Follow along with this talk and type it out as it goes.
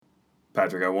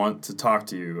Patrick, I want to talk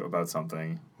to you about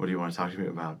something. What do you want to talk to me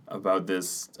about? About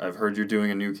this. I've heard you're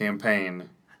doing a new campaign.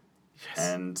 Yes.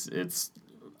 And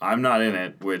I'm not in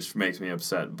it, which makes me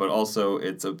upset. But also,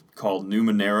 it's called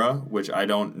Numenera, which I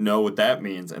don't know what that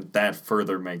means, and that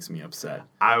further makes me upset.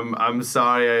 I'm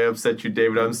sorry I upset you,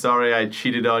 David. I'm sorry I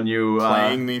cheated on you.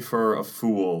 Playing me for a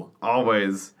fool.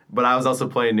 Always. But I was also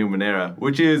playing Numenera,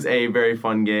 which is a very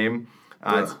fun game.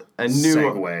 It's a new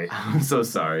segue. I'm so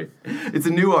sorry. It's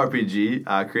a new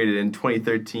RPG created in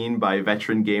 2013 by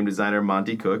veteran game designer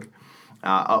Monty Cook,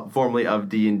 formerly of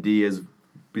D&D,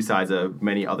 besides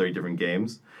many other different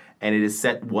games. And it is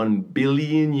set 1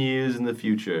 billion years in the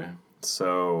future.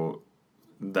 So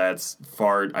that's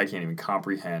far. I can't even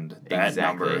comprehend that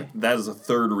number. That is a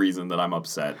third reason that I'm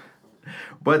upset.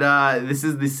 But this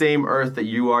is the same Earth that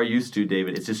you are used to,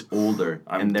 David. It's just older.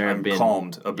 I'm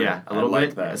calmed a bit. Yeah, a little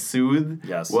bit. That. Soothed.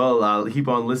 Yes. Well, keep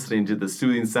on listening to the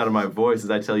soothing sound of my voice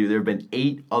as I tell you there have been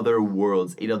 8 other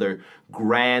worlds, 8 other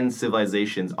grand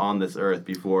civilizations on this Earth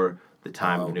before the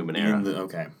time of Numenera.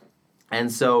 Okay.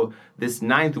 And so this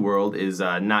 9th world is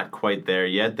not quite there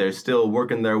yet. They're still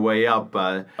working their way up.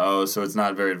 So it's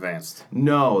not very advanced.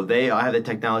 No, they have the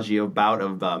technology of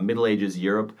Middle Ages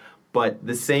Europe. But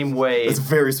the same way... It's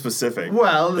very specific.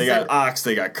 Well... They got ox,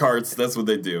 they got carts, that's what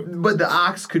they do. But the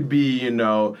ox could be,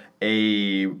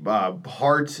 a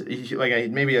heart,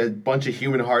 maybe a bunch of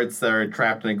human hearts that are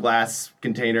trapped in a glass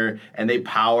container, and they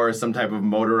power some type of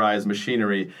motorized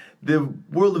machinery. The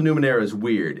world of Numenera is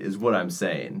weird, is what I'm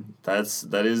saying.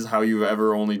 That is how you've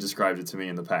ever only described it to me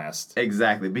in the past.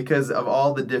 Exactly, because of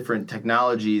all the different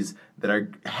technologies that are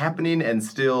happening and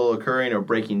still occurring or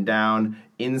breaking down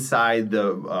inside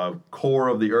the core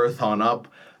of the Earth on up,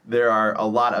 there are a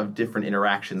lot of different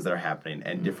interactions that are happening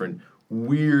and different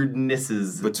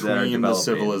weirdnesses between the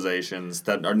civilizations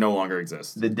that are no longer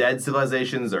exist. The dead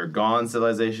civilizations or gone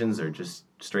civilizations are just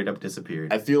straight up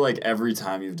disappeared. I feel like every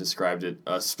time you've described it,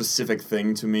 a specific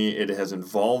thing to me, it has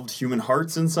involved human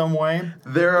hearts in some way.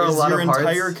 There are a lot of hearts. Is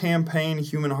your entire campaign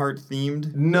human heart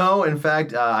themed? No, in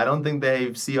fact, I don't think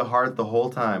they see a heart the whole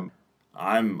time.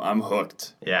 I'm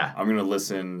hooked. Yeah. I'm gonna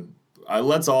listen.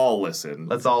 Let's all listen.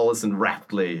 Let's all listen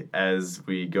raptly as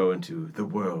we go into the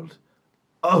world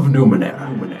of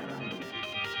Numenera.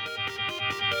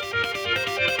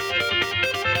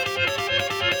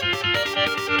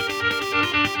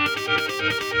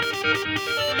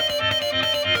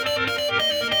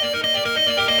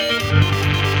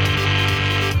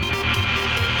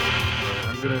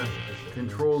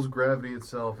 Controls gravity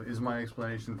itself is my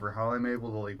explanation for how I'm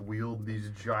able to wield these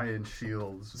giant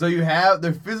shields. So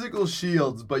they're physical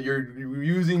shields, but you're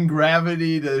using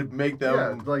gravity to make them.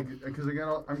 Yeah, because I'm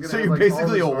gonna. So you're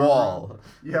basically a wall.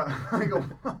 Yeah, like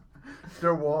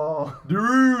the wall. The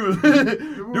rule.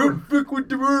 Don't fuck with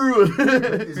the rule.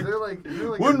 Is there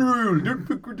one rule? Don't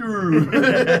fuck with the rule.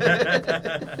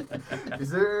 Is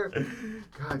there?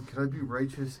 God, could I be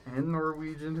righteous and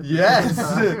Norwegian? Yes.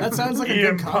 That sounds like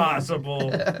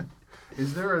impossible.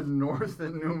 Is there a north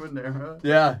in Numenera?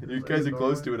 Yeah, you guys are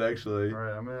close to it, actually. All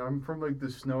right, I'm from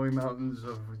the snowy mountains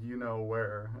of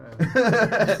where.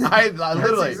 I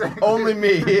literally exactly. Only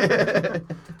me.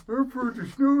 I'm from the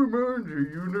snowy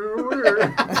mountains of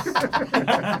where.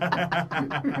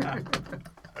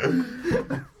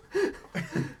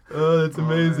 Oh, that's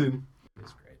amazing.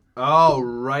 That's great.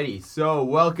 Alrighty, so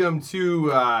welcome to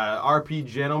RP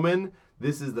Gentlemen.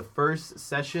 This is the first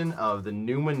session of the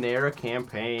Numenera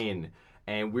campaign.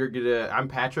 And I'm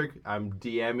Patrick. I'm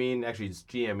DMing. Actually, it's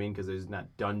GMing because there's not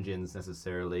dungeons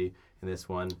necessarily in this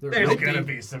one. There's gonna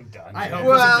be some dungeons. I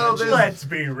hope Let's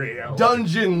be real.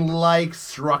 Dungeon-like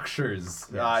structures.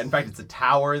 In fact, it's a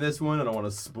tower in this one. I don't want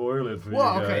to spoil it for you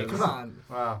guys. Okay, come on.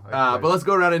 Wow. But let's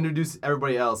go around and introduce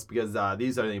everybody else because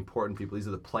these are the important people. These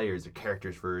are the players, the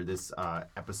characters for this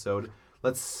episode.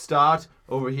 Let's start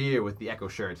over here with the Echo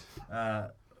shirt.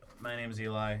 My name's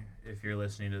Eli. If you're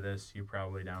listening to this, you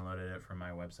probably downloaded it from my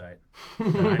website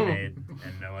that I made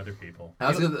and no other people.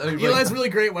 Eli's really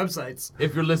great websites.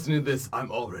 If you're listening to this,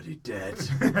 I'm already dead.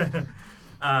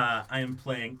 I am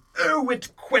playing Erwit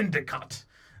Quendicott,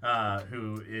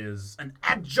 who is an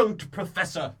adjunct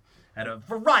professor at a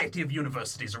variety of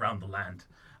universities around the land.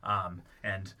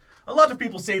 And a lot of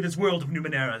people say this world of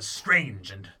Numenera is strange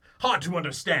and hard to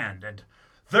understand, and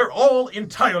they're all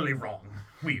entirely wrong.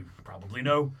 We probably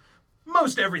know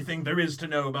most everything there is to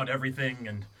know about everything,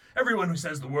 and everyone who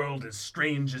says the world is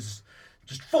strange is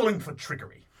just falling for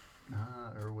trickery.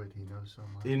 Erwit, he knows so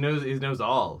much. He knows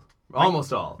all.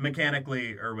 Almost all.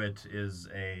 Mechanically, Erwit is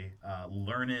a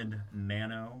learned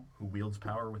nano who wields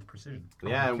power with precision.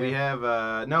 Yeah, and we have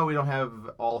we don't have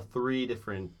all three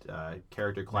different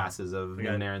character classes of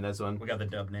Numenera in this one. We got the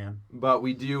Dub Nan. But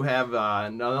we do have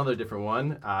another different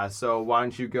one. So why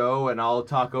don't you go and I'll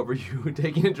talk over you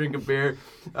taking a drink of beer.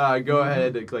 Go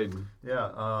ahead, Clayton.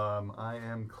 Yeah, I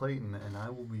am Clayton, and I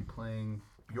will be playing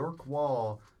Bjork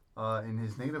Wall in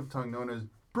his native tongue known as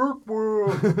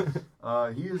Bjorkwall.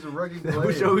 He is a rugged glaive.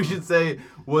 Which we should say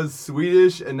was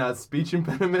Swedish and not speech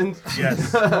impediment.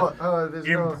 Yes. There's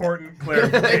Important It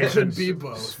clarification. could be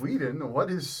both. Sweden?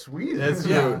 What is Sweden? That's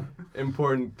Yeah. true.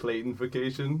 Important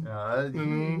Claytonification.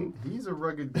 He's a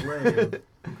rugged glaive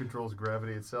who controls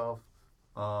gravity itself.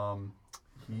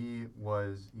 He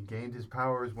gained his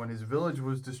powers when his village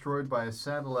was destroyed by a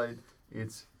satellite.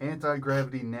 Its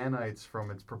anti-gravity nanites from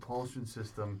its propulsion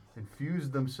system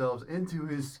infused themselves into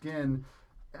his skin,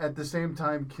 at the same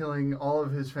time killing all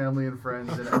of his family and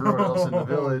friends and everyone else in the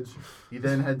village. He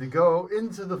then had to go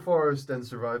into the forest and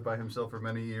survive by himself for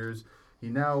many years. He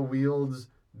now wields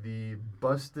the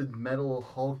busted metal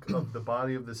hulk of the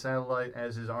body of the satellite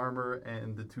as his armor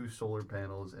and the 2 solar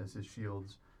panels as his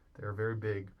shields. They're very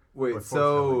big. Wait, But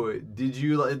so did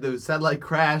you let the satellite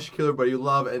crash, kill everybody you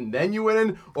love, and then you went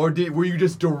in, or were you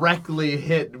just directly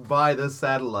hit by the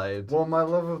satellite? Well, my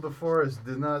love of the forest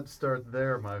did not start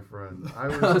there, my friend. I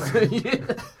was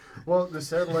well, the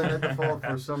satellite had to fall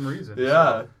for some reason.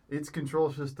 Yeah. So its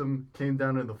control system came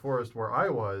down in the forest where I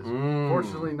was.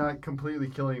 Fortunately, not completely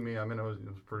killing me. I mean, I was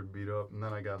pretty beat up, and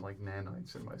then I got like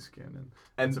nanites in my skin,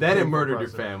 And it's a then it painful murdered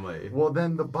process. your family. Well,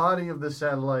 then the body of the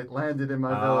satellite landed in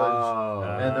my village,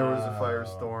 and there was a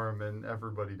firestorm, and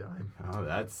everybody died. Oh,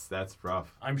 that's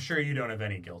rough. I'm sure you don't have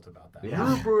any guilt about that.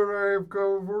 Yeah. But I have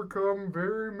overcome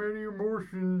very many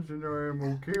emotions, and I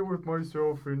am okay with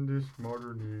myself in this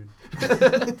modern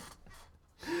age.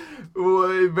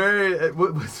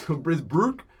 Is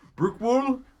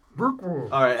Brookwool? Brookwool.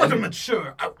 All right. What a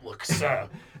mature outlook, sir.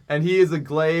 And he is a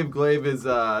glaive. Glaive is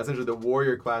essentially the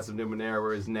warrior class of Numenera,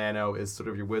 whereas Nano is sort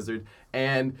of your wizard.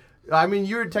 And I mean,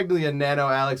 you're technically a Nano,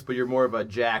 Alex, but you're more of a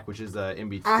Jack, which is in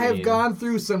between. I have gone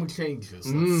through some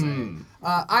changes, let's say.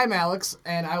 I'm Alex,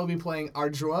 and I will be playing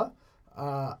Ardua.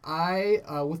 I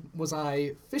was on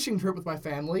a fishing trip with my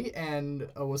family and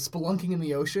was spelunking in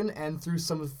the ocean, and through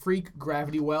some freak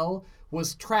gravity well,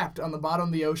 was trapped on the bottom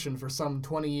of the ocean for some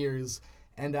 20 years.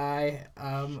 And I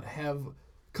have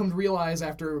come to realize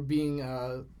after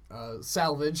being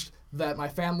salvaged that my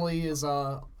family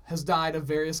has died of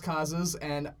various causes,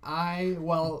 and I,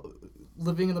 while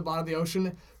living in the bottom of the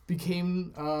ocean,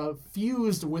 became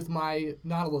fused with my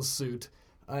Nautilus suit,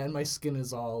 and my skin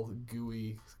is all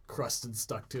gooey, crusted,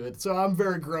 stuck to it. So I'm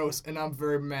very gross, and I'm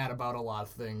very mad about a lot of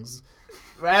things.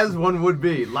 As one would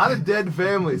be. A lot of dead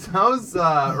families. How's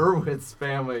Erwit's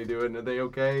family doing? Are they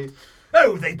okay?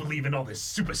 Oh, they believe in all this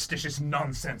superstitious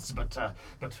nonsense, but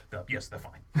yes, they're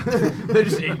fine. They're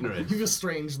just ignorant. You've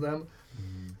estranged them.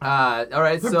 All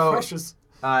right, They're so precious.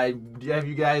 do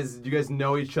you guys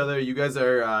know each other? You guys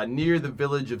are near the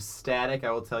village of Static.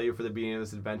 I will tell you for the beginning of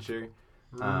this adventure.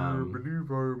 I believe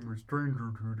I'm a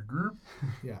stranger to the group.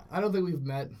 Yeah, I don't think we've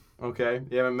met. Okay,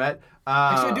 you haven't met.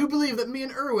 Actually, I do believe that me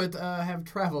and Erwit have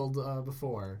traveled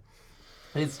before.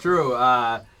 It's true.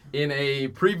 In a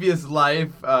previous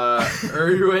life,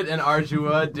 Erwit and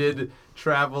Ardua did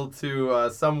travel to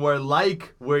somewhere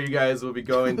like where you guys will be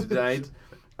going tonight.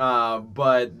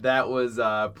 But that was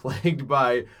plagued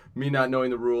by me not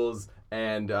knowing the rules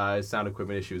and sound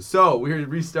equipment issues. So we're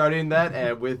restarting that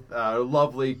and with our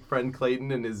lovely friend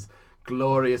Clayton and his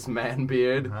glorious man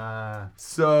beard.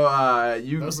 So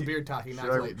you That was the beard talking, not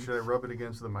Clayton. Should I rub it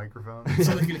against the microphone?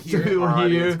 So they can hear it. to Our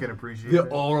audience hear can appreciate the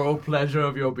it. oral pleasure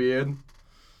of your beard.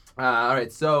 All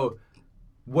right, so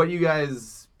what you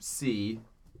guys see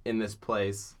in this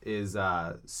place is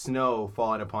snow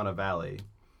falling upon a valley.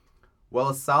 While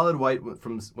a solid white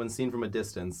when seen from a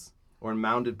distance, or in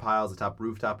mounded piles atop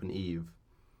rooftop and eave,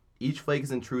 each flake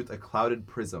is in truth a clouded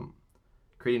prism,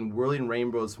 creating whirling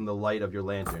rainbows from the light of your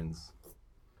lanterns.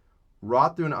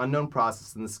 Wrought through an unknown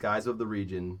process in the skies of the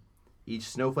region, each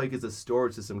snowflake is a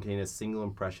storage system containing a single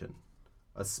impression,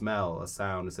 a smell, a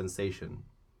sound, a sensation,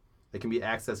 that can be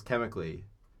accessed chemically,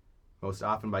 most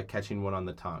often by catching one on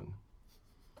the tongue.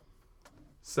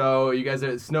 So you guys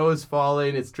snow is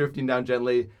falling, it's drifting down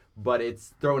gently, but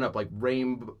it's throwing up like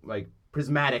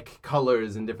prismatic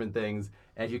colors and different things.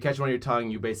 And if you catch one on your tongue,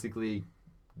 you basically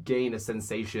gain a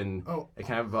sensation, Oh. a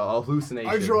kind of a hallucination.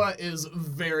 Ardra is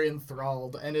very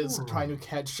enthralled and is trying to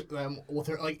catch them with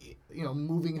her, like,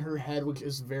 moving her head, which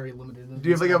is very limited. Do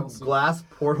you have like a glass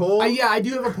porthole? Yeah, I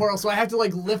do have a portal, so I have to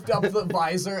like lift up the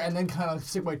visor and then kind of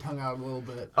stick my tongue out a little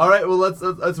bit. All right, well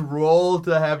let's roll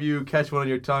to have you catch one on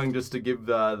your tongue, just to give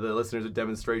the listeners a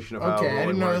demonstration of how. Okay, I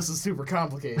didn't know works. this is super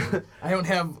complicated. I don't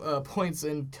have points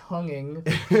in tonguing.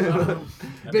 Been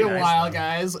be a nice, while, though.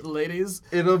 guys, ladies.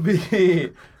 It'll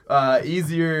be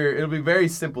easier. It'll be very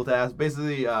simple task.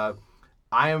 Basically,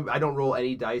 I don't roll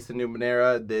any dice in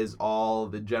Numenera. There's all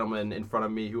the gentlemen in front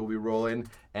of me who will be rolling,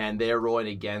 and they are rolling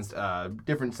against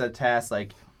different set tasks.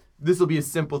 Like this will be a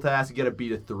simple task. You get to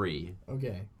beat a 3.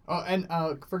 Okay. Oh, and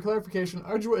for clarification,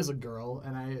 Ardra is a girl,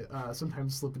 and I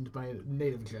sometimes slip into my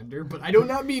native gender, but I do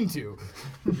not mean to.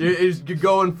 You're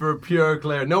going for pure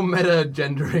Claire. No meta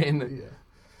gendering.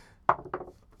 Yeah.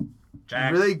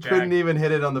 Jack, You really Jack, couldn't even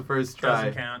hit it on the first try.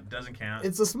 Doesn't count.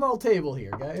 It's a small table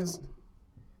here, guys.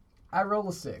 I roll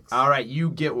a 6. All right, you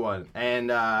get one,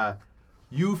 and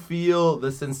you feel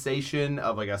the sensation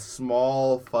of like a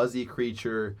small fuzzy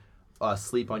creature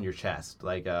sleep on your chest,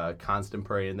 like a constant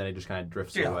prey, and then it just kind of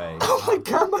drifts Yeah. away. Oh my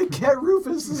god, my cat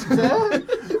Rufus is dead!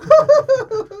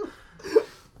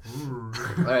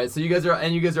 All right, so you guys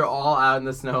are all out in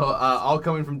the snow, all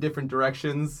coming from different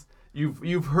directions.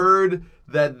 You've heard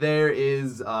that there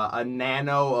is a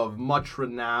nano of much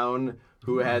renown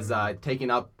who has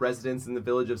taken up residence in the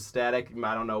village of Static.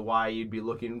 I don't know why you'd be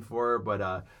looking for her,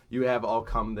 but you have all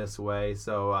come this way.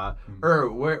 So,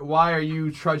 why are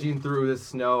you trudging through the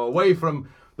snow away from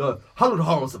the hallowed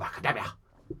halls of Academia?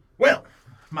 Well,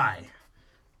 my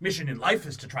mission in life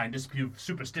is to try and disprove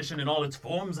superstition in all its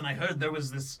forms, and I heard there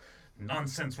was this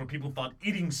nonsense where people thought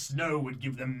eating snow would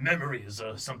give them memories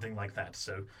or something like that.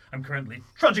 So I'm currently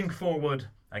trudging forward.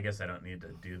 I guess I don't need to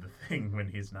do the thing when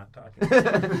he's not talking.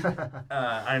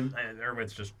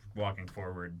 Erwit's just walking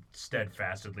forward,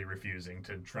 steadfastly refusing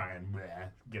to try and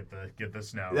get the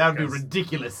snow. That would be 'cause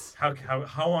ridiculous.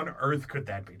 How on earth could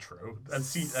that be true? That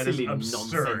is Silly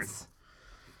absurd. nonsense.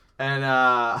 And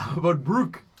how about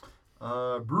Brooke?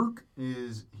 Brooke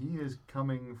is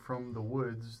coming from the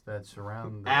woods that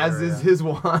surround the As area. is his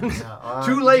wand. Yeah,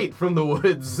 Too late from the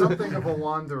woods. Something of a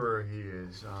wanderer he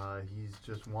is. He's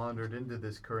just wandered into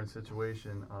this current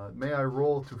situation. May I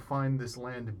roll to find this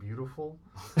land beautiful?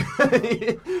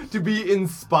 To be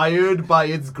inspired by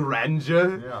its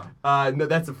grandeur. Yeah. No,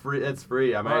 that's free.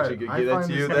 I'm Right, actually gonna I give that find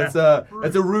to you. this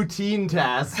That's a routine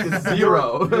task. It's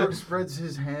 0. York spreads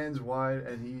his hands wide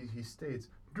and he states,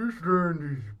 "This land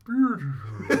is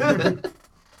beautiful."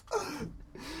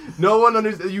 No one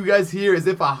understands. You guys hear as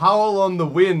if a howl on the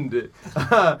wind,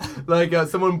 like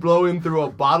someone blowing through a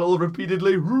bottle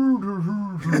repeatedly.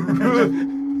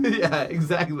 Yeah,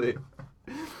 exactly.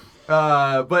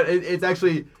 But it's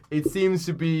actually, it seems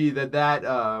to be that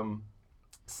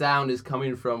sound is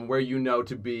coming from where you know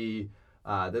to be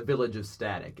the village of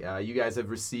Static. You guys have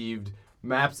received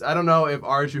maps. I don't know if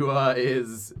Ardua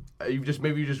is. You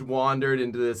just wandered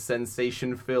into this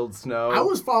sensation-filled snow. I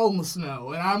was following the snow,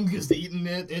 and I'm just eating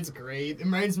it. It's great. It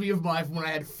reminds me of life when I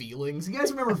had feelings. You guys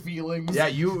remember feelings? Yeah,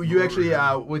 you actually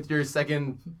with your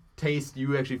second taste,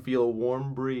 you actually feel a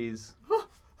warm breeze.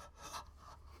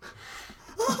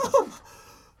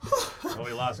 Well,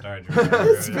 we lost Ardra.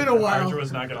 It's been a while. Ardra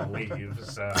was not going to leave,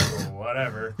 so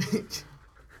whatever.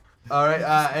 All right,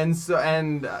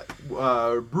 and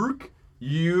Brooke,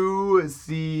 you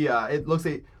see it looks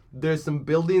like there's some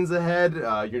buildings ahead.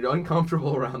 You're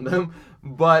uncomfortable around them,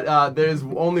 but there's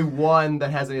only one that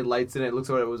has any lights in it. It looks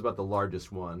like it was about the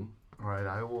largest one. All right,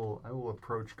 I will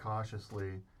approach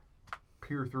cautiously,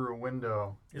 peer through a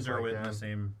window. Is if I Erwit in can. the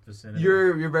same vicinity?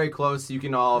 You're very close. You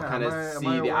can all Yeah, kind of am see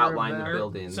I the aware of outline of the that?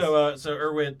 buildings. So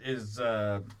Erwit is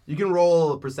You can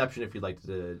roll perception if you'd like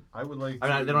to. I would like. I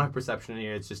mean, to... they don't have perception in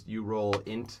here. It's just you roll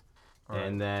int, All right.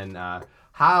 and then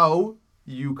how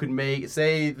you could make.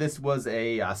 Say this was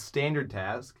a standard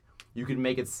task. You could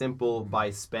make it simple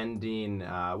by spending.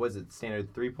 What is it?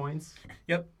 Standard 3 points.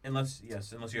 Yep, unless you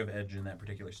have edge in that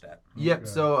particular stat. Yep. Okay.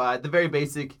 So at the very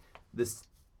basic, this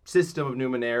system of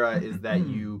Numenera is that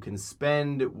you can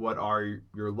spend what are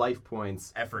your life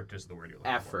points. Effort is the word you're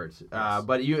looking Effort, for. Yes.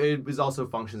 but it is also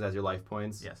functions as your life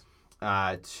points. Yes.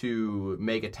 To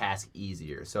make a task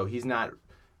easier. So he's not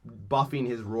buffing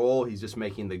his roll, he's just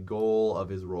making the goal of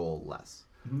his roll less.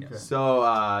 Okay. So,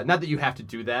 not that you have to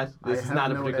do that. I This is have not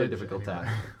a no particularly edge difficult anyway.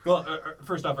 task. Well,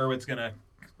 first off, Erwit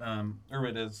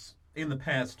is, in the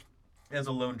past, as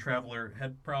a lone traveler,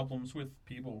 had problems with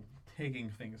people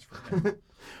taking things from him.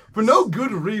 For no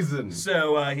good reason.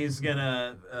 So he's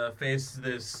gonna face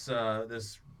this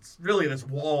really this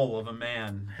wall of a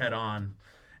man head on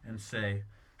and say,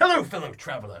 "Hello, fellow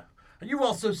traveler. Are you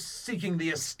also seeking the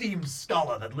esteemed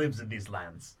scholar that lives in these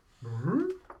lands?"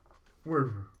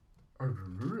 Well, I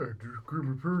don't know. I just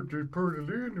came up this part of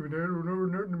land and I don't know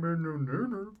nothing about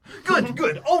no. Good,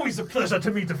 good. Always a pleasure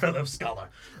to meet a fellow scholar.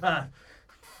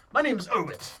 My name's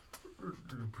Owit.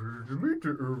 To meet the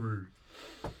Irving.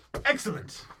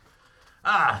 Excellent.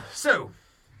 So,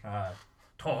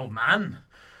 tall man,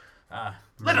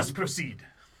 let us proceed.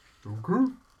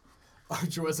 Okay.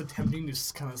 Ardra is attempting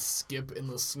to kind of skip in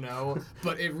the snow,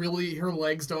 but her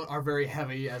legs are very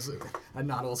heavy as a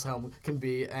Nautilus helm can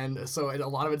be, and so a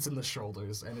lot of it's in the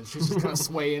shoulders, and she's just kind of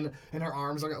swaying, and her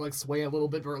arms are like swaying a little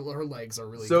bit, but her legs are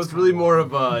really. So it's really more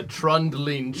of a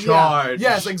trundling charge.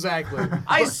 Yeah. Yes, exactly.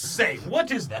 I say,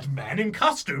 what is that man in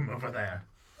costume over there?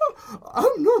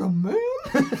 I'm not a man.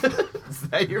 Is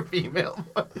that your female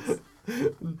voice?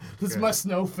 This is my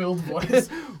snow-filled voice.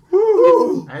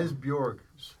 As Bjork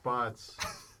spots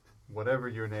whatever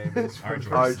your name is,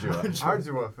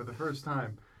 Ardua for the first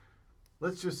time,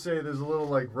 let's just say there's a little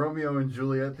like Romeo and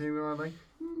Juliet theme going on, like.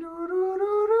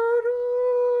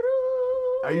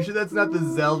 Are you sure that's not the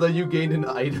Zelda you gained an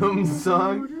item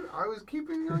song? I was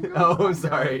keeping going. Oh, I'm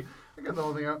sorry. I got the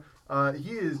whole thing out.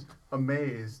 He is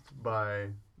amazed by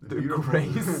The beautiful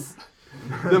grace,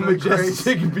 the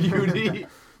majestic beauty.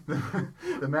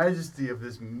 the majesty of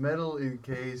this metal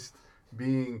encased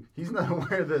being. He's not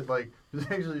aware that like there's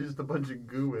actually just a bunch of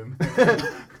goo in there.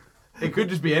 It could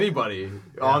just be anybody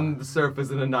on the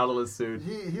surface in a Nautilus suit.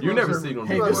 You've never seen one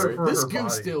Hey, before. this goo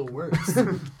still works.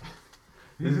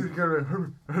 He's just kind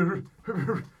of.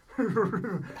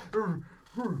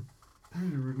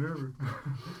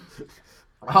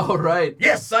 All right.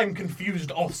 Yes, I'm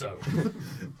confused also.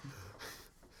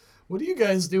 What are you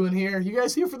guys doing here? You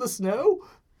guys here for the snow?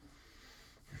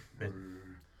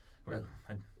 Well,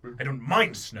 I don't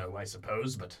mind snow, I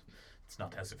suppose, but it's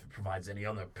not as if it provides any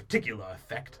other particular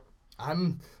effect.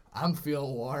 I'm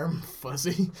feeling warm,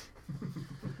 fuzzy.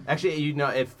 Actually,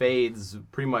 it fades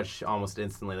pretty much almost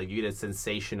instantly. Like, you get a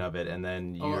sensation of it, and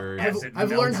then you're...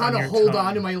 I've learned how to hold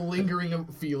on to my lingering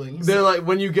feelings. They're like,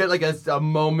 when you get like a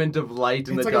moment of light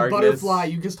in the darkness... It's like a butterfly.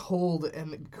 You just hold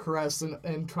and caress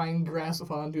and try and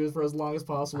grasp onto it for as long as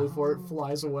possible before it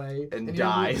flies away. And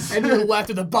dies. And you're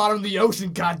left at the bottom of the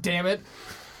ocean, goddammit.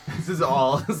 This is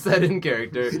all set in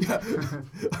character.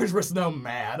 We're so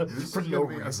mad for no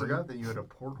reason. I forgot that you had a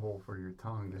porthole for your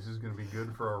tongue. This is going to be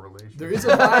good for our relationship. There is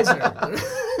a visor.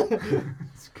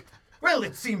 Well,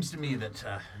 it seems to me that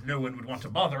no one would want to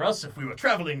bother us if we were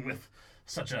traveling with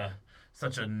such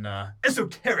an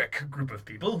esoteric group of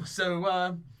people.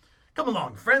 So, come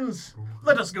along, friends.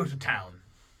 Let us go to town.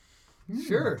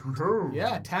 Sure.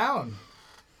 Yeah, town.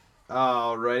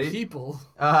 Alrighty. People.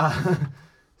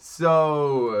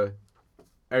 So,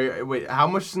 wait, how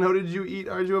much snow did you eat,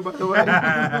 Ardua, by the way?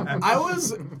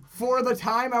 For the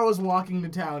time I was walking to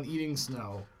town, eating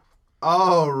snow.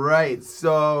 All right,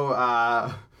 so,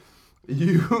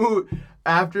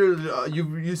 after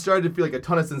you started to feel like a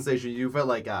ton of sensation, you felt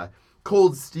like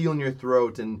cold steel in your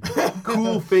throat and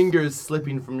cool fingers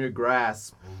slipping from your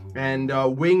grasp and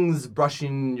wings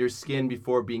brushing your skin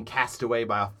before being cast away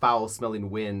by a foul-smelling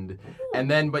wind.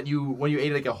 And then, when you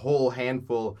ate like a whole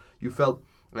handful, you felt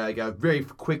like a very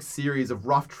quick series of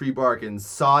rough tree bark and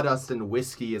sawdust and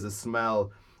whiskey as a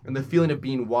smell, and the feeling of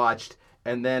being watched,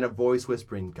 and then a voice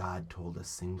whispering, "God told a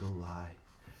single lie."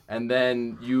 And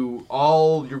then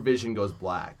all your vision goes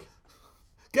black.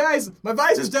 Guys, my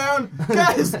visor's down!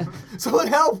 Guys, someone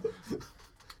help!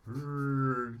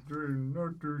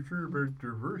 Not too sure about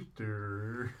the first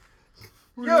there.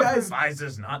 Your guys-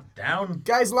 visor's not down.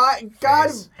 Guys,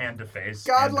 God Hand to face.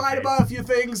 God hand to lied face. about a few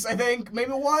things, I think.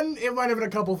 Maybe one, it might have been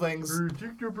a couple things.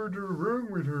 Ticked up at the wrong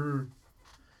with her.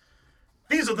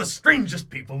 These are the strangest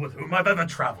people with whom I've ever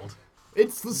traveled.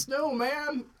 It's the snow,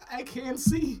 man. I can't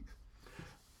see.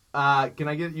 Can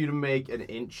I get you to make an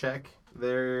int check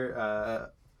there,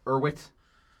 Erwit?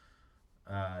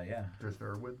 Yeah. Just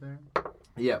her with there.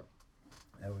 Yep.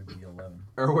 That would be 11.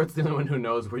 Erwit's the only one who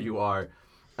knows where you are.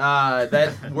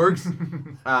 That works.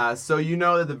 So you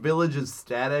know that the village of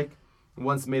Static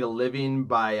once made a living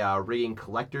by rigging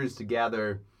collectors to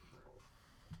gather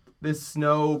this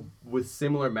snow with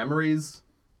similar memories.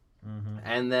 Mm-hmm.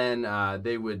 And then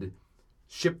they would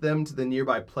ship them to the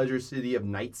nearby pleasure city of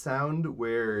Night Sound,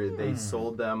 where they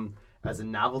sold them as a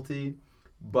novelty.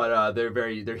 But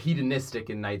they're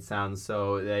hedonistic in Night Sound,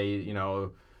 so they,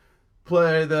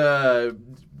 the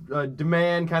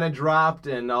demand kind of dropped,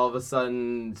 and all of a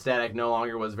sudden Static no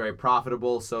longer was very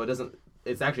profitable. So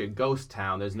it's actually a ghost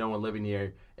town. There's no one living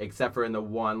here except for in the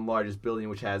one largest building,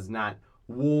 which has not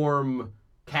warm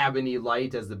cabiny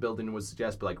light, as the building would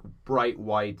suggest, but like bright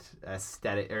white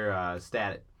static.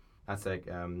 That's like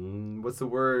what's the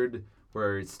word?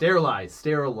 Where it's sterile light.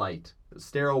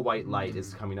 Sterile white light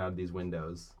is coming out of these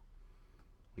windows.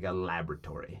 Like a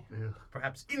laboratory.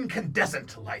 Perhaps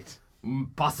incandescent light.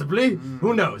 Possibly.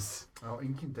 Who knows? Oh,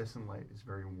 incandescent light is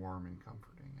very warm and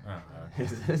comforting.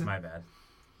 It's my bad.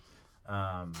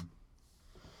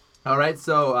 All right,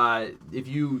 so if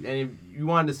you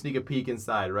wanted to sneak a peek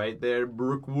inside, right there,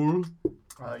 Brookwool?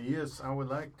 Yes, I would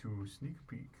like to sneak a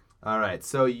peek. All right,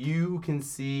 so you can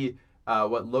see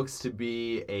what looks to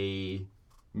be a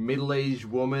middle-aged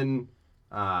woman,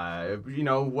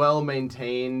 well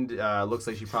maintained. Looks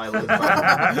like she probably lives.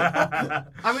 I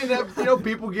mean,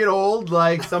 people get old.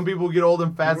 Like some people get old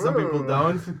and fat, some people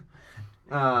don't.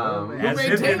 Who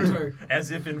maintained her?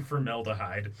 As if in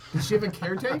formaldehyde. Does she have a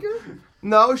caretaker?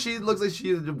 No, she looks like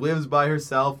she lives by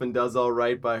herself and does all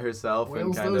right by herself. Oils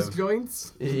and kind those of,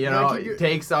 joints?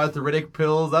 Takes arthritic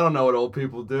pills. I don't know what old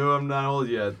people do. I'm not old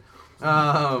yet.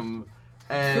 Really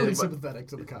And sympathetic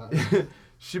to the cause.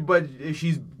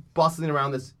 she's bustling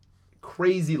around this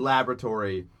crazy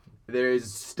laboratory. There's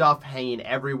stuff hanging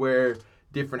everywhere,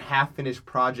 different half-finished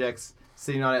projects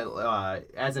sitting on it.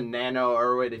 As a nano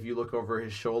Urwit, if you look over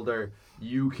his shoulder,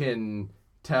 you can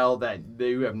tell that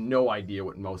you have no idea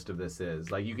what most of this is.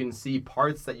 Like, you can see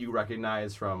parts that you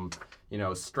recognize from,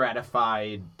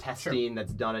 stratified testing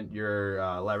that's done at your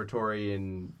laboratory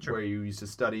and where you used to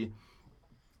study,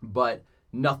 but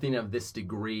nothing of this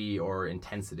degree or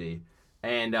intensity.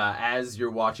 And as you're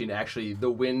watching, actually,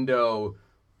 the window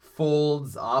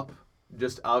folds up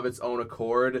just of its own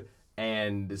accord,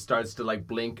 and it starts to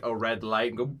blink a red light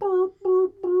and go boop,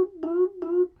 boop, boop, boop,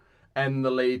 boop. And the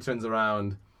lady turns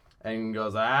around and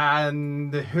goes,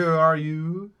 "And who are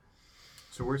you?"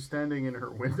 So we're standing in her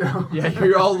window. Yeah,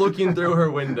 you're all looking through her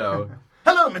window.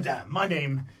 Hello, madame. My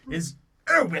name is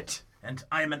Urwit, and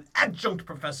I am an adjunct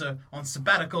professor on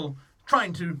sabbatical,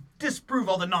 trying to disprove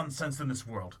all the nonsense in this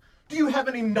world. Do you have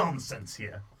any nonsense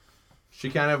here? She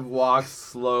kind of walks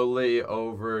slowly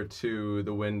over to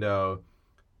the window,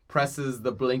 presses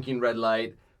the blinking red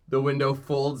light. The window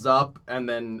folds up and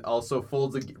then also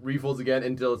refolds again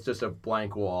until it's just a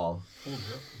blank wall.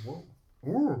 Whoa.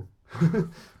 Ooh.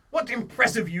 What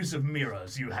impressive use of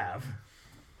mirrors you have.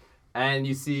 And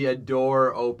you see a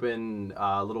door open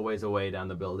a little ways away down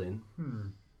the building.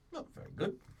 Not very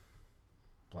good.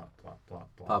 Plop, plop, plop,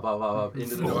 plop. Pop, pop, pop, pop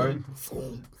into the door.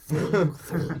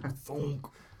 Thunk.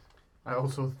 I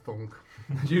also thunk.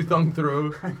 You thunk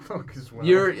through. I thunk as well.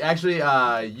 You're actually,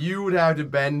 you would have to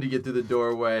bend to get through the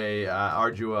doorway,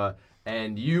 Ardua,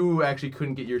 and you actually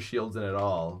couldn't get your shields in at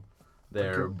all.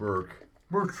 There, Burke.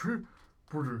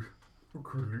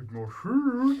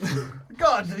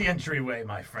 Guard the entryway,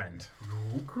 my friend.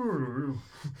 All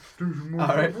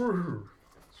right.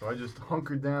 So I just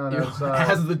hunkered down You outside.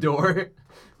 as the door.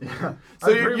 Yeah.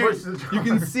 So I'm pretty much the you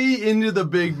can see into the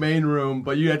big main room,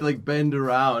 but you have to bend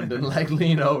around and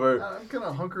lean over. I'm kind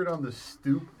of hunkered on the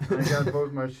stoop. I got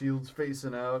both my shields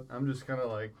facing out. I'm just kind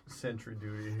of sentry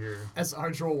duty here. As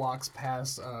Ardua walks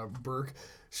past Burke,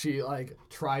 she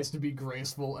tries to be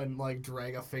graceful and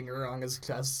drag a finger on his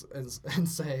chest and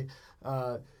say,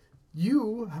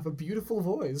 "You have a beautiful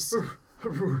voice."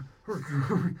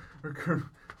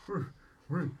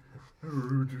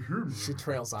 She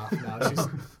trails off now.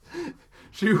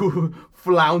 She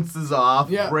flounces off,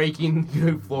 Yeah.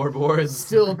 breaking floorboards.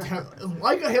 Still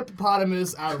like a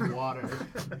hippopotamus out of water.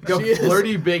 Go She is-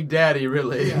 flirty Big Daddy,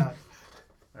 really. Yeah.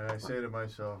 And I say to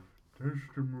myself, "That's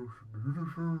the most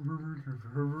beautiful woman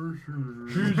I've ever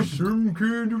seen." She's some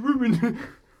kind of woman.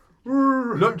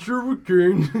 Not sure what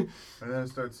kind. And then I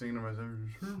start singing to myself,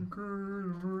 "Some kind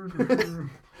of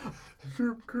woman,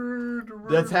 some kind of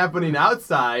woman." That's happening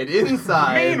outside.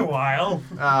 Inside. Meanwhile,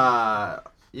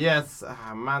 Yes,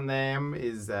 my name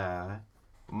is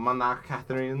Mana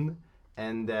Catherine,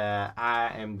 and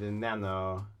I am the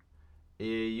nano.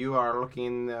 You are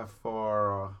looking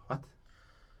for what?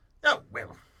 oh,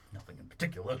 well, nothing in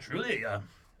particular, truly.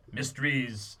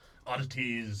 Mysteries,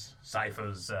 oddities,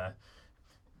 ciphers,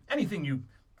 anything you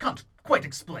can't quite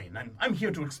explain. I'm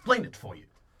here to explain it for you.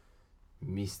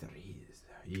 Mysteries.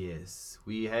 Yes,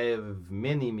 we have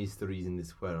many mysteries in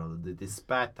this world,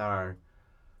 despite our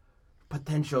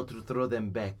potential to throw them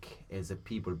back as a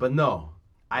people. But no,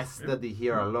 I study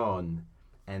here alone,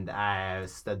 and I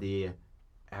study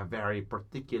a very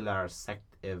particular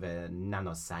sect of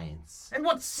nanoscience. And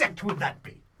what sect would that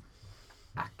be?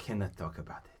 I cannot talk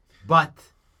about it,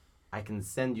 but I can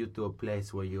send you to a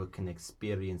place where you can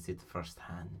experience it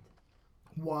firsthand.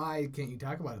 Why can't you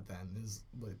talk about it then?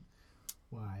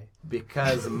 Why?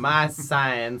 Because my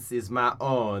science is my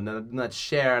own, and I do not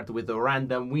share it with the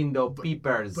random window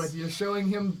peepers. But you're showing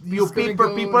him You he's gonna peeper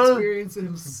go people? experience it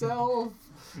himself.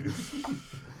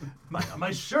 Am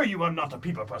I sure you are not a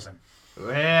people person?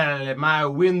 Well, my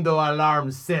window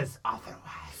alarm says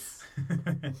otherwise.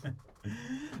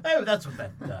 Oh, that's what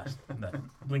that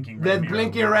blinking red That mirror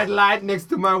blinking was. red light next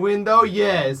to my window?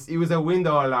 Yes, it was a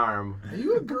window alarm. Are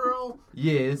you a girl?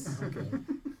 Yes. Okay.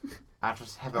 I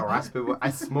just have a raspy voice. I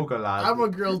smoke a lot. I'm a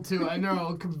girl too. I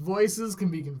know. Voices can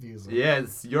be confusing.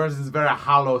 Yes, yours is very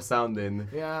hollow sounding.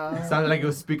 Yeah. Sounded like it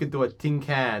was speaking to a tin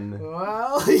can.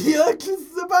 Well, yeah,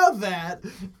 it's about that.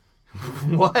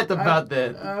 What about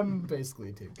that? I'm basically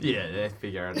a tin can. Yeah, I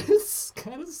figured. It's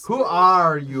kind of. Who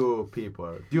are you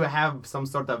people? Do you have some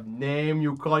sort of name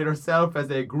you call yourself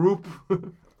as a group?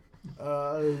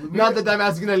 Not that I'm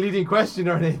asking a leading question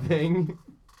or anything.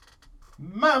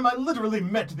 Ma'am, I literally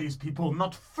met these people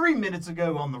not 3 minutes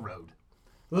ago on the road.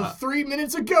 The 3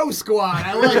 minutes ago squad.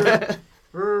 I like it.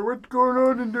 What's going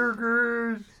on in there,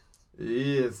 guys?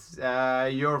 Yes,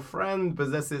 your friend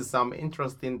possesses some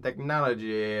interesting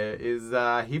technology. Is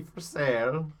he for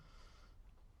sale?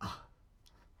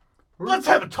 Let's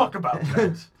have a talk about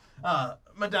that.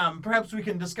 Madame, perhaps we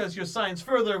can discuss your science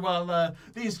further while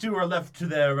these two are left to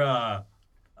their, a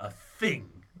thing.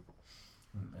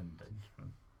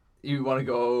 You want to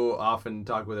go off and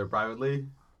talk with her privately?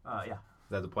 Yeah.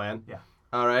 Is that the plan? Yeah.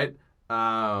 All right.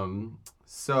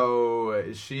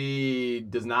 So she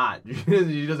does not.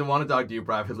 She doesn't want to talk to you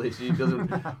privately. She doesn't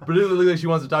particularly look like she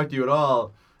wants to talk to you at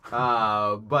all.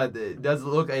 But it does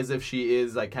look as if she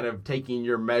is like kind of taking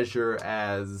your measure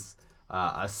as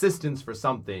assistance for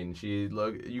something.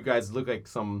 You guys look like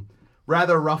some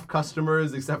rather rough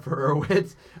customers, except for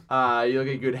Erwit. You look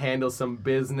like you could handle some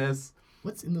business.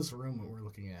 What's in this room that we're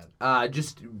looking at?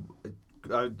 Just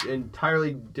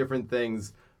entirely different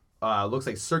things. Looks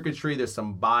like circuitry. There's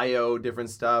some different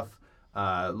stuff.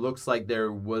 Looks like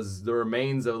there was the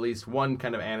remains of at least one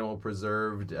kind of animal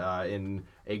preserved in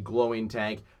a glowing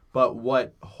tank. But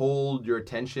what hold your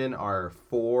attention are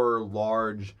 4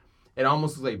 large, it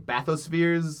almost looks like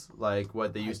bathyspheres, like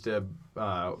what they used to,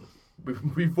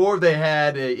 before they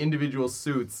had individual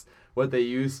suits, what they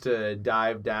used to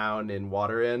dive down in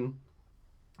water in.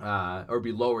 Or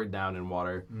be lowered down in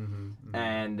water.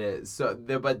 And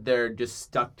but they're just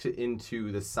stuck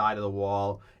into the side of the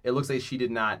wall. It looks like she did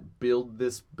not build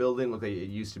this building. It looks like it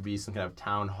used to be some kind of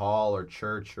town hall or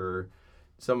church or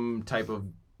some type of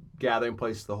gathering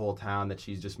place for the whole town that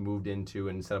she's just moved into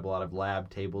and set up a lot of lab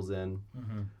tables in.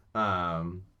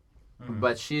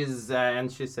 But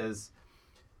and she says,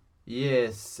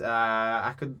 yes,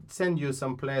 I could send you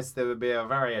someplace that would be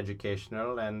very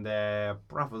educational and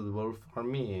profitable for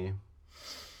me.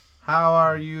 How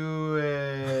are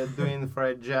you doing for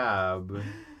a job?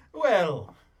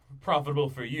 Well, profitable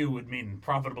for you would mean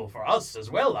profitable for us as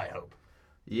well, I hope.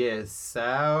 Yes,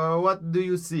 what do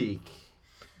you seek?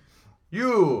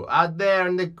 You, out there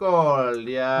in the cold,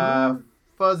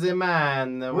 fuzzy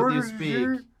man, what do you speak?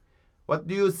 What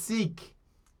do you seek?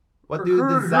 What do you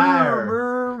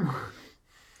desire?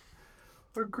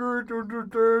 I can't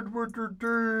understand what you're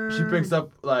doing. She picks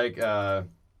up like a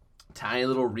tiny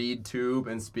little reed tube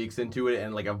and speaks into it,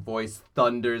 and like a voice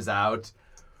thunders out.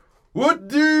 What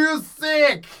do you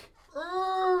seek?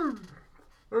 I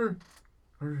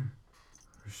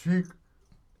seek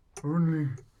only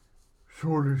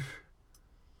solace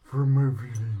for my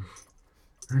village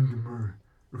and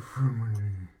my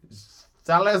family.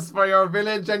 Solace for your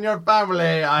village and your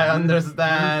family, I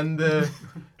understand.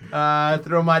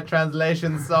 Through my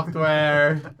translation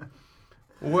software.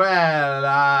 Well,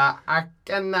 I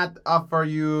cannot offer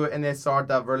you any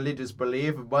sort of religious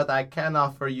belief, but I can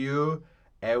offer you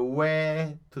a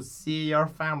way to see your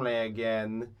family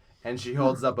again. And she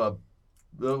holds up what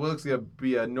looks to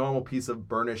be a normal piece of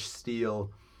burnished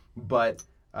steel, but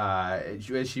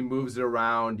as she moves it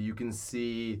around, you can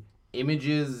see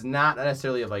images, not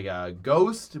necessarily of like a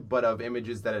ghost, but of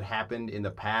images that had happened in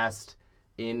the past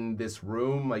in this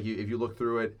room. Like if you look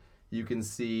through it, you can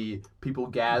see people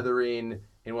gathering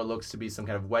in what looks to be some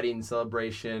kind of wedding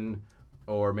celebration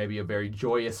or maybe a very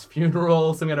joyous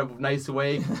funeral, some kind of nice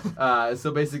wake.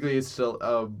 So basically it's still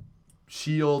a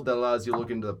shield that allows you to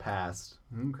look into the past.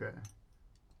 Okay.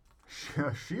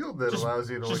 A shield that allows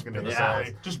you to look into the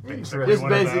basically, past. Just Just one of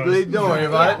basically, those. don't worry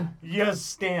about it. Yes,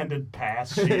 standard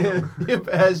pass shield. Your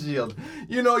past shield.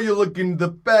 You know you look in the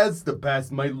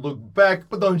past might look back,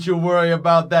 but don't you worry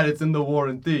about that, it's in the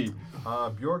warranty.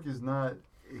 Bjork is not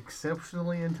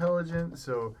exceptionally intelligent,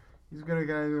 so he's gonna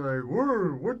kind of like,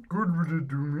 whoa, what good would it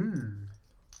do me?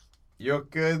 You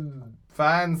could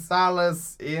find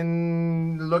solace in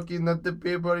looking at the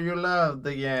people you loved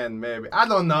again, maybe. I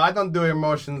don't know. I don't do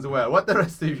emotions well. What the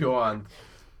rest of you want?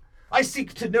 I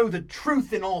seek to know the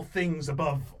truth in all things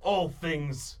above all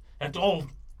things at all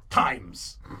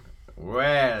times.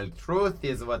 Well, truth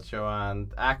is what you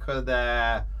want. I could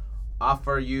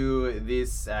offer you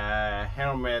this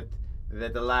helmet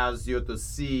that allows you to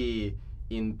see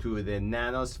into the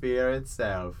nanosphere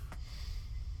itself.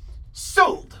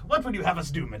 Sold! What would you have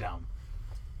us do, madame?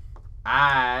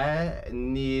 I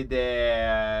need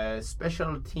a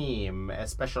special team, a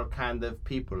special kind of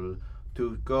people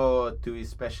to go to a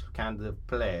special kind of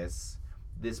place.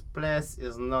 This place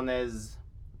is known as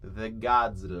the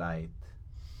God's Light.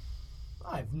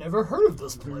 I've never heard of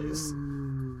this place.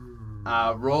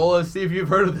 Roll and see if you've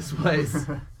heard of this place.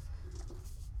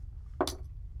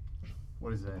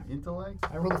 What is that? Intellect?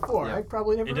 I rolled a 4. Yeah. I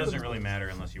probably never It heard of doesn't this really place. matter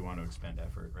unless you want to expend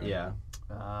effort, right? Yeah.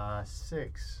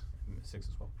 6. 6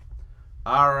 as well.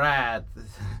 All right.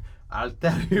 I'll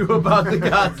tell you about the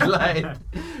God's Light.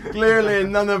 Clearly,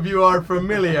 none of you are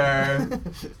familiar.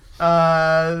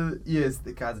 Yes,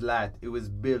 the God's Light. It was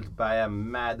built by a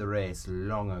mad race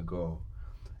long ago.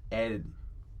 A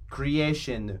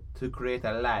creation to create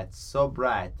a light so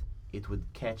bright it would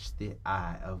catch the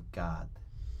eye of God.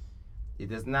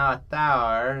 It is now a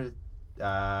tower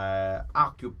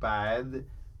occupied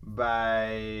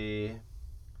by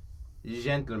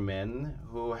gentlemen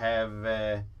who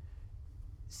have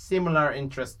similar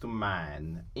interests to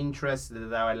mine. Interests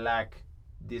that I would like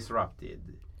disrupted.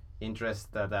 Interests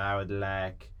that I would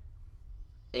like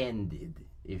ended,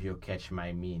 if you catch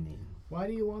my meaning. Why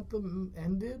do you want them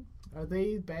ended? Are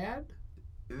they bad?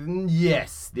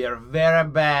 Yes, they're very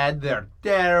bad. They're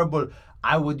terrible.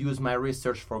 I would use my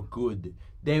research for good.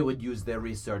 They would use their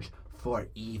research for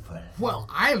evil. Well,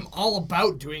 I'm all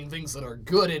about doing things that are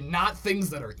good and not things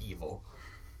that are evil.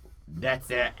 That's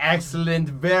an excellent,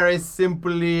 very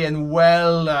simply and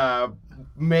well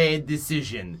made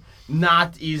decision.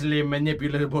 Not easily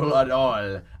manipulatable at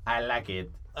all. I like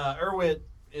it. Erwit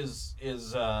is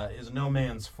no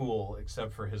man's fool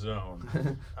except for his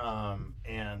own,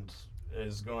 and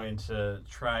is going to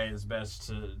try his best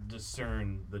to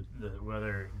discern the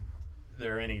whether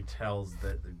there are any tells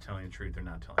that they're telling the truth or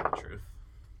not telling the truth.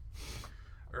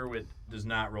 Erwit does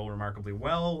not roll remarkably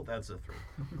well. That's a 3.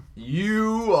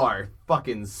 You are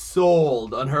fucking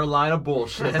sold on her line of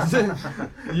bullshit.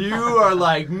 You are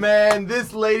like, man,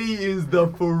 this lady is the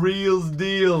for reals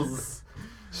deals.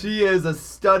 She is a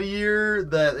studier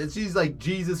that she's like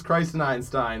Jesus Christ and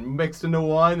Einstein mixed into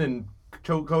one and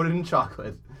coated in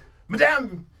chocolate.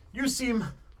 Madame, you seem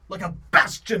like a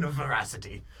bastion of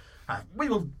veracity. We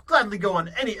will gladly go on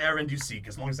any errand you seek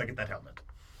as long as I get that helmet.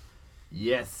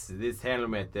 Yes, this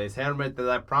helmet that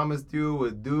I promised you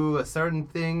would do a certain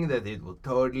thing that it will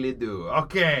totally do.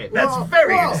 Okay. That's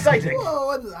very exciting.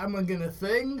 Whoa, I'm gonna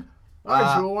thing.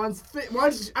 Arjua wants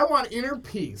I want inner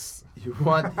peace. You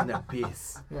want inner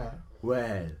peace. Yeah.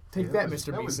 Well, Take that,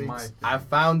 Mr. That was B6. my thing. I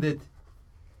found it.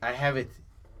 I have it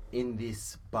in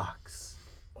this box.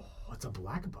 What's a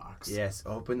black box? Yes,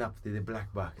 open up the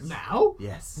black box. Now?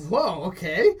 Yes. Whoa,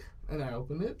 okay. And I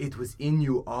open it. It was in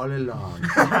you all along.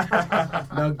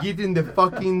 Now get in the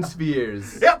fucking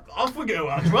spheres. Yep, off we go,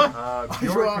 Ajwa.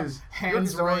 Bjork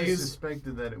hands has always raised.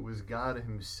 suspected that it was God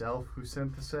himself who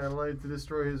sent the satellite to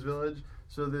destroy his village.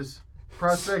 So this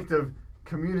prospect of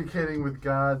communicating with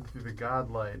God through the God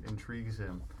light intrigues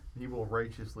him. He will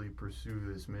righteously pursue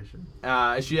this mission.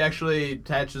 She actually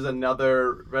attaches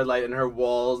another red light in her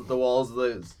walls. The walls of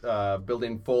the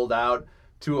building fold out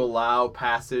to allow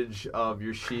passage of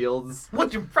your shields.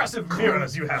 What impressive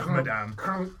mirrors you have, madame.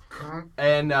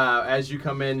 And as you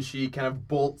come in, she kind of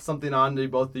bolts something onto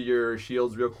both of your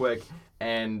shields real quick,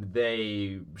 and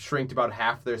they shrink to about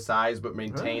half their size but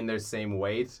maintain their same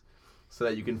weight so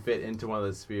that you can fit into one of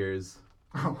the spheres.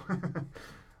 Oh,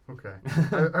 okay.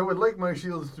 I would like my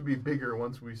shields to be bigger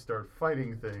once we start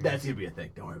fighting things. That's going to be a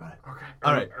thing. Don't worry about it. Okay.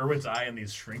 All right. Erwit's eyeing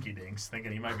these shrinky dinks,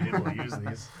 thinking he might be able to use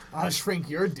these. I'll shrink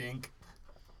your dink.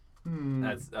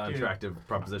 That's an attractive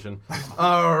proposition.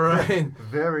 All right.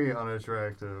 Very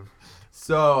unattractive.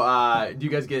 So, do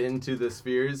you guys get into the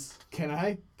spheres? Can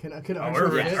I? Can Oh,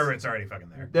 Arjua fit? Erwit's already fucking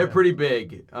there. They're pretty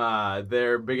big.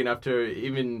 They're big enough to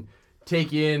even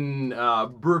take in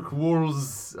Brooke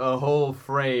Wool's whole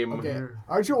frame. Okay.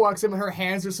 Arjua walks in, and her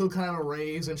hands are still kind of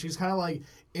raised, and she's kind of like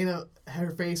her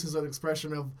face is an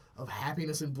expression of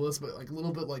happiness and bliss, but like a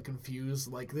little bit like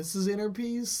confused. Like, this is inner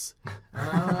peace.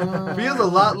 Feels a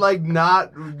lot like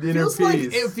not inner Feels like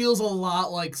peace. it feels a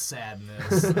lot like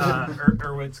sadness.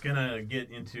 Erwit's gonna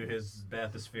get into his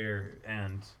bathysphere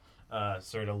and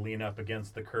sort of lean up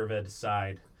against the curved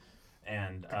side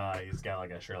and he's got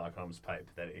like a Sherlock Holmes pipe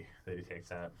that he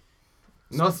takes out.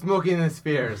 No smoking in the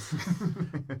spheres.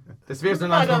 The spheres are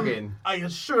not smoking. I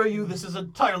assure you, this is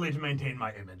entirely to maintain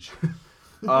my image.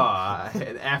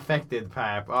 An affected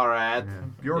pipe. All right. Yeah.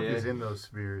 Bjork is in those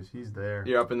spheres. He's there.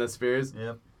 You're up in the spheres?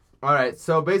 Yep. All right.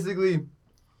 So basically,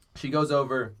 she goes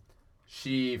over,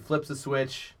 she flips a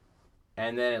switch,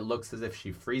 and then it looks as if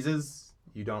she freezes.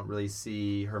 You don't really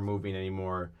see her moving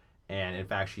anymore. And in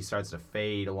fact, she starts to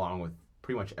fade along with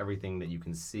pretty much everything that you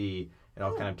can see. It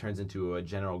all kind of turns into a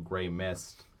general gray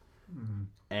mist. Mm-hmm.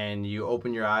 And you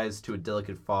open your eyes to a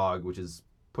delicate fog, which is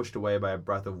pushed away by a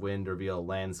breath of wind to reveal a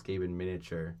landscape in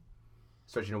miniature,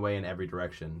 stretching away in every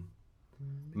direction.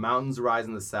 Mountains rise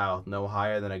in the south, no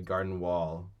higher than a garden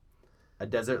wall. A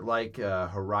desert-like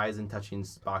horizon-touching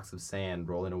box of sand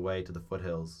rolling away to the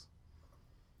foothills.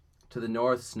 To the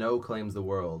north, snow claims the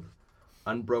world,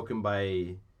 unbroken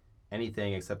by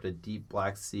anything except a deep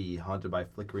black sea haunted by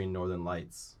flickering northern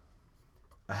lights.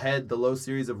 Ahead, the low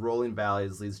series of rolling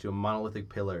valleys leads to a monolithic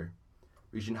pillar,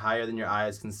 reaching higher than your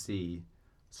eyes can see,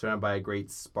 surrounded by a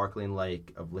great sparkling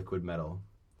lake of liquid metal.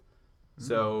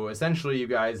 So essentially, you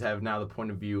guys have now the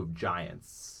point of view of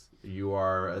giants. You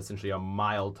are essentially a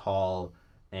mile tall,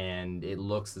 and it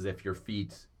looks as if your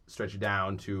feet stretch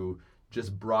down to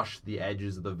just brush the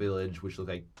edges of the village, which look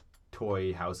like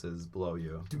toy houses below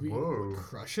you. Do we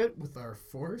crush it with our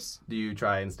force? Do you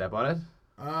try and step on it?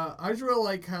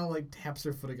 Adjua kind of taps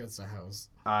her foot against the house.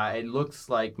 It looks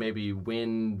like maybe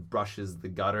wind brushes the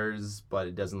gutters, but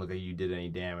it doesn't look like you did any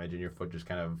damage, and your foot just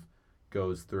kind of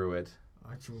goes through it.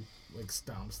 Adjua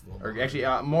stomps the Or actually,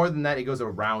 more than that, it goes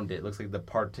around it. It looks like the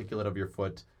particulate of your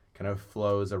foot kind of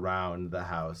flows around the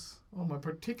house. Oh, my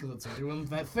particulates are doing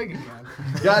that thing again.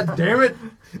 God damn it!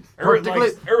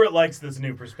 Erwit likes this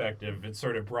new perspective. It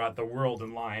sort of brought the world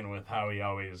in line with how he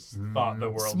always thought the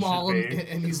world Small should be.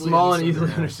 and easily Small and understood.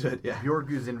 easily understood, yeah.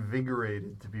 Bjork is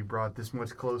invigorated to be brought this much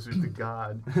closer to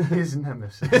God, his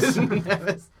nemesis. You're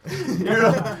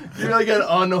like an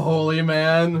unholy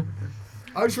man.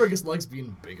 Adjua just likes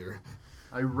being bigger.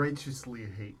 I righteously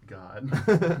hate God.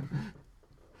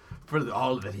 For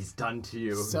all that he's done to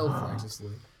you.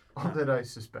 Self-righteously. All that I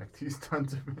suspect he's done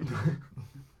to me.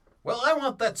 Well, I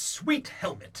want that sweet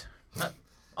helmet.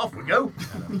 Off we go.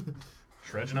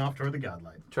 Trudging off toward the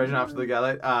godlight. Trudging off to the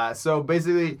godlight. So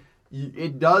basically,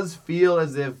 it does feel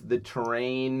as if the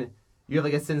terrain, you have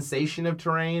like a sensation of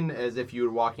terrain, as if you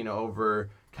were walking over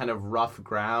kind of rough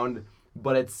ground,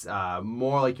 but it's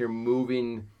more like you're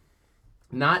moving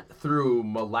not through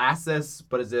molasses,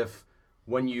 but as if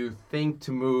when you think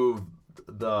to move,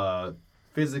 the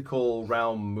physical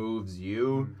realm moves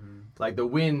you. Mm-hmm. Like the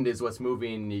wind is what's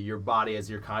moving your body as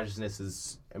your consciousness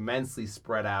is immensely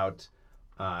spread out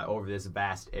over this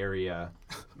vast area.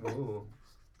 Ooh.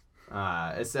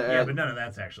 Yeah, but none of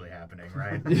that's actually happening,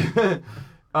 right?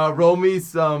 Roll me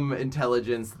some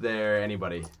intelligence there,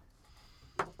 anybody.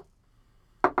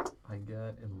 I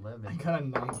got 11. I got a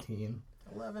 19.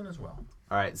 11 as well.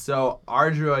 All right, so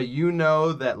Ardra, you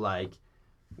know that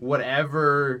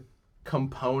whatever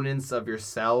components of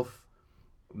yourself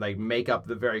make up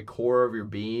the very core of your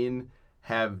being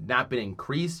have not been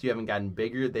increased. You haven't gotten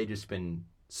bigger. They've just been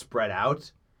spread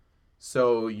out.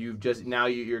 So you've just now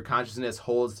your consciousness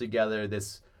holds together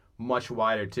this much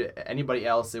wider. To anybody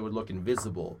else, it would look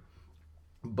invisible.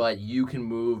 But you can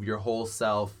move your whole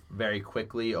self very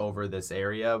quickly over this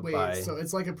area. So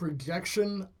it's like a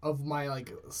projection of my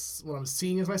what I'm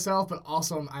seeing as myself, but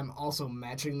also I'm also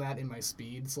matching that in my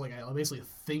speed. So I basically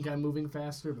think I'm moving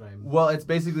faster, but I'm. Well, it's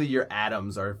basically your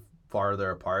atoms are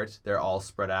farther apart. They're all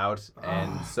spread out,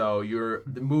 and so you're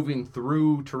moving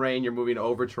through terrain. You're moving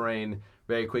over terrain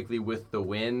very quickly with the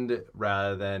wind,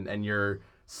 and your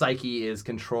psyche is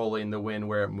controlling the wind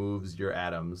where it moves your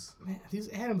atoms. Man, these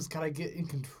atoms gotta get in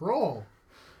control.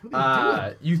 What are they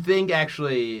doing? You think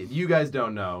actually, you guys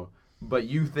don't know, but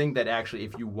you think that actually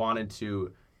if you wanted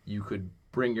to, you could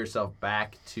bring yourself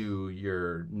back to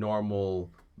your normal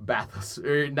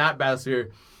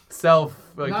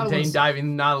self-contained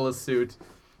diving Nautilus suit.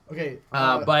 Okay.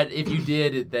 But if you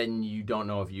did, then you don't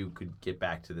know if you could get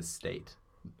back to this state.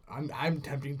 I'm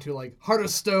tempting to heart of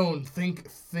stone. Think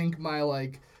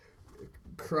my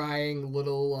crying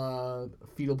little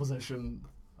fetal position,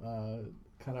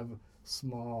 kind of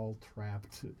small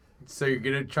trapped. So you're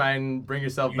gonna try and bring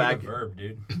yourself back. Need a verb,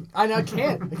 dude. I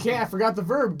can't. I forgot the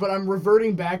verb, but I'm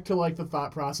reverting back to the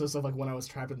thought process of when I was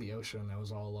trapped in the ocean. I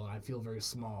was all alone. I feel very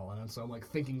small, and so I'm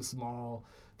thinking small,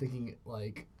 thinking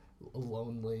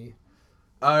lonely.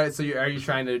 All right. So are you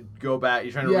trying to go back?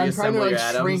 You're trying to reassemble I'm your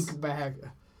trying to atoms. shrink back.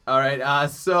 All right,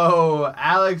 so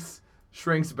Alex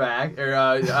shrinks back, or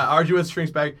Arduous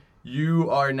shrinks back. you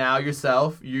are now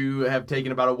yourself. You have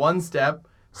taken about a one step,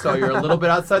 so you're a little bit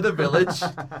outside the village.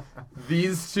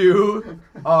 These two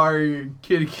are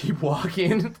gonna keep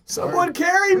walking. Someone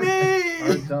carry Our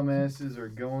me! dumbasses are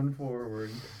going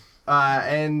forward.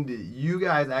 And you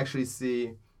guys actually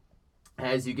see,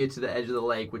 as you get to the edge of the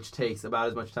lake, which takes about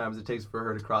as much time as it takes for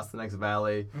her to cross the next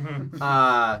valley,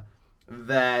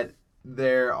 that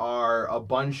there are a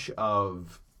bunch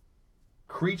of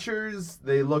creatures.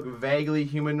 They look vaguely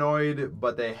humanoid,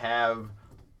 but they have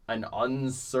an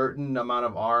uncertain amount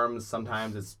of arms.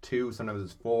 Sometimes it's 2, sometimes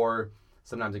it's 4.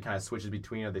 Sometimes it kind of switches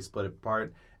between, or they split it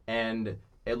apart. And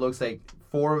it looks like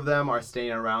 4 of them are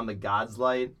standing around the God's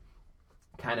Light,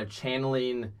 kind of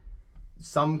channeling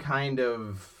some kind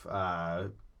of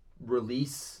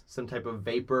release, some type of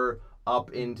vapor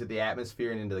up into the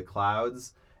atmosphere and into the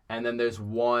clouds. And then there's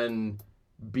one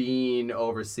being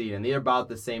overseen, and they're about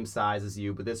the same size as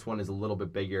you, but this one is a little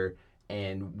bit bigger.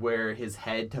 And where his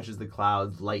head touches the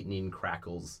clouds, lightning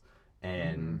crackles,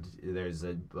 and there's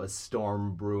a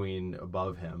storm brewing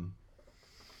above him.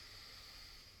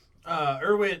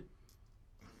 Erwit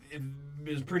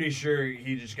is pretty sure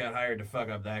he just got hired to fuck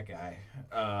up that guy.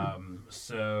 But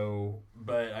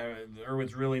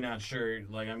Erwit's really not sure.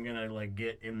 Like, I'm gonna like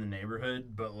get in the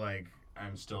neighborhood, but like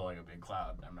I'm still like a big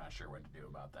cloud, and I'm not sure what to do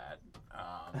about that.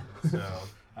 So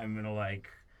I'm gonna like,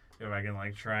 if I can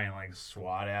like try and like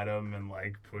swat at him and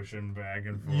like push him back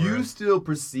and forth. You still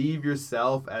perceive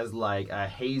yourself as like a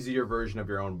hazier version of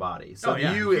your own body. So it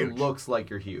it looks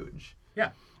like you're huge.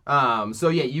 Yeah. So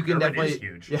yeah, you can Erwin definitely. is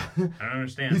huge. Yeah. I don't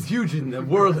understand. He's huge in the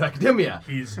world of academia.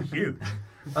 He's huge.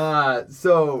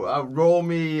 So roll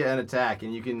me an attack,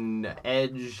 and you can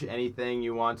edge anything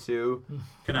you want to.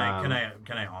 Can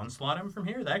I onslaught him from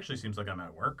here? That actually seems like I'm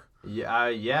at work. Yeah,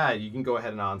 you can go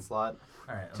ahead and onslaught.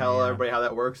 All right. Tell everybody how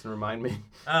that works and remind me.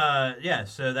 Yeah.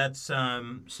 So that's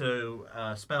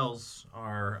spells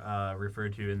are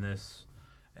referred to in this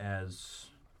as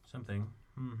something.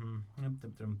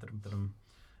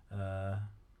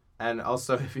 And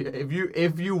also,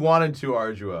 if you wanted to,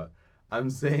 Ardua, I'm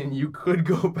saying you could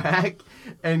go back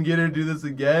and get her to do this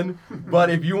again. But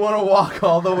if you want to walk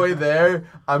all the way there,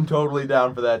 I'm totally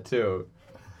down for that too.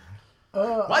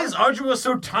 Why is Ardua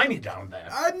so tiny down there?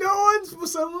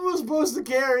 Someone was supposed to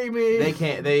carry me. They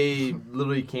can't. They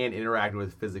literally can't interact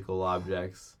with physical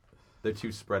objects. They're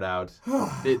too spread out.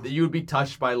 You would be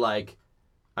touched by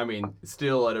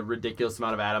still at a ridiculous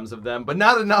amount of atoms of them, but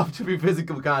not enough to be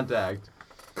physical contact.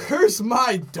 Curse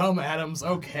my dumb atoms.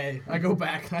 Okay, I go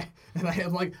back and I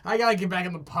am like, I gotta get back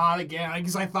in the pod again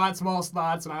because I thought small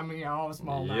thoughts and I'm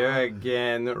small now. Yeah,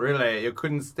 again, really, you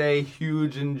couldn't stay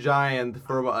huge and giant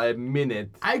for a minute.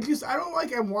 I don't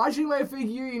like. I'm watching my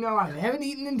figure. I haven't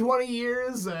eaten in 20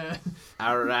 years.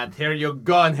 All right, here you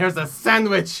go, and here's a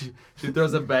sandwich. She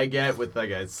throws a baguette with like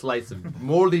a slice of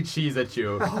moldy cheese at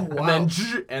you, oh, wow.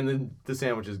 and then the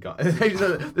sandwich is gone.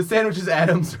 The sandwich's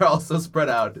atoms are also spread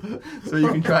out, so you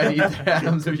can try to eat the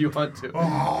atoms if you want to.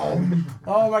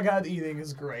 Oh my God, eating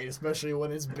is great, especially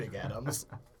when it's big atoms.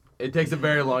 It takes a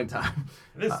very long time.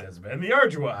 This has been the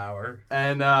Ardua Hour.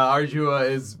 And Ardua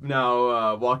is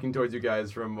now walking towards you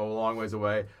guys from a long ways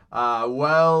away.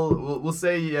 We'll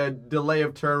say a delay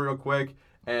of turn real quick.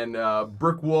 And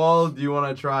Brick Wall, do you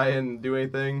want to try and do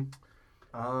anything?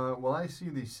 Well, I see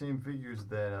these same figures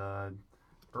that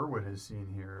Erwin has seen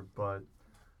here, but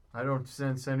I don't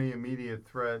sense any immediate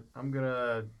threat. I'm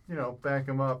gonna, back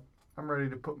him up. I'm ready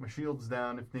to put my shields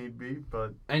down if need be,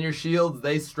 but... And your shields,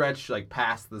 they stretch,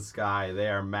 past the sky. They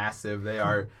are massive. They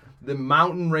are... The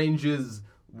mountain ranges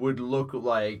would look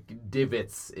like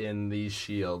divots in these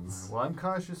shields. Well, I'm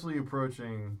cautiously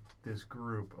approaching this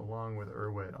group along with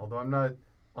Erwin, although I'm not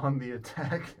on the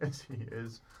attack as he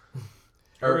is.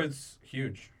 Erwin's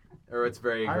huge. Erwin's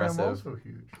very aggressive. I am also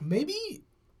huge. Maybe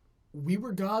we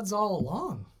were gods all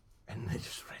along. And they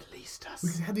just released us.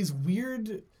 We had these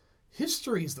weird...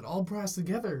 histories that all brought us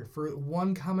together for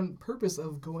one common purpose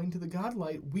of going to the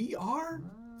godlight. We are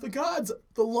the gods.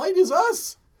 The light is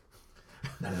us.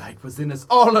 The light was in us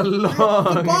all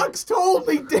along. The box told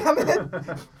me, damn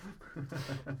it.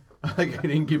 I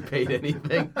didn't get paid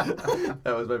anything.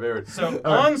 That was my favorite. So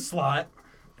Onslaught,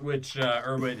 which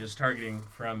Erwin is targeting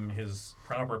from his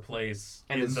proper place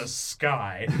in the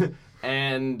sky.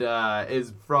 And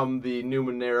is from the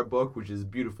Numenera book, which is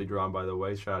beautifully drawn, by the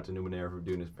way. Shout out to Numenera for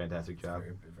doing a fantastic job.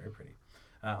 Very, very pretty.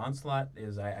 Onslaught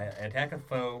is I attack a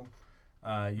foe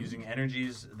using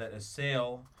energies that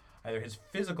assail either his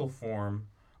physical form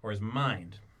or his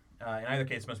mind. In either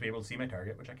case, I must be able to see my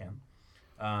target, which I can.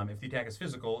 If the attack is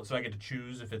physical, so I get to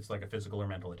choose if it's like a physical or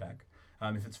mental attack.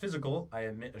 If it's physical, I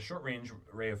emit a short-range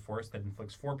ray of force that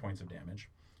inflicts 4 points of damage.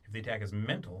 If If the attack is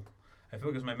mental, I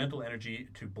focus my mental energy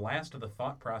to blast the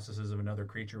thought processes of another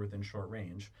creature within short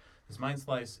range. This Mind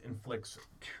Slice inflicts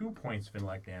 2 points of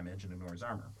intellect damage and ignores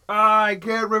armor. I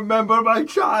can't remember my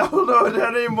childhood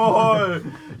anymore.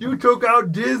 You took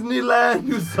out Disneyland,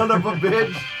 you son of a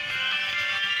bitch.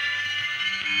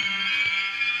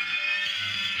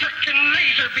 Frickin'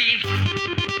 laser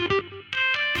beam!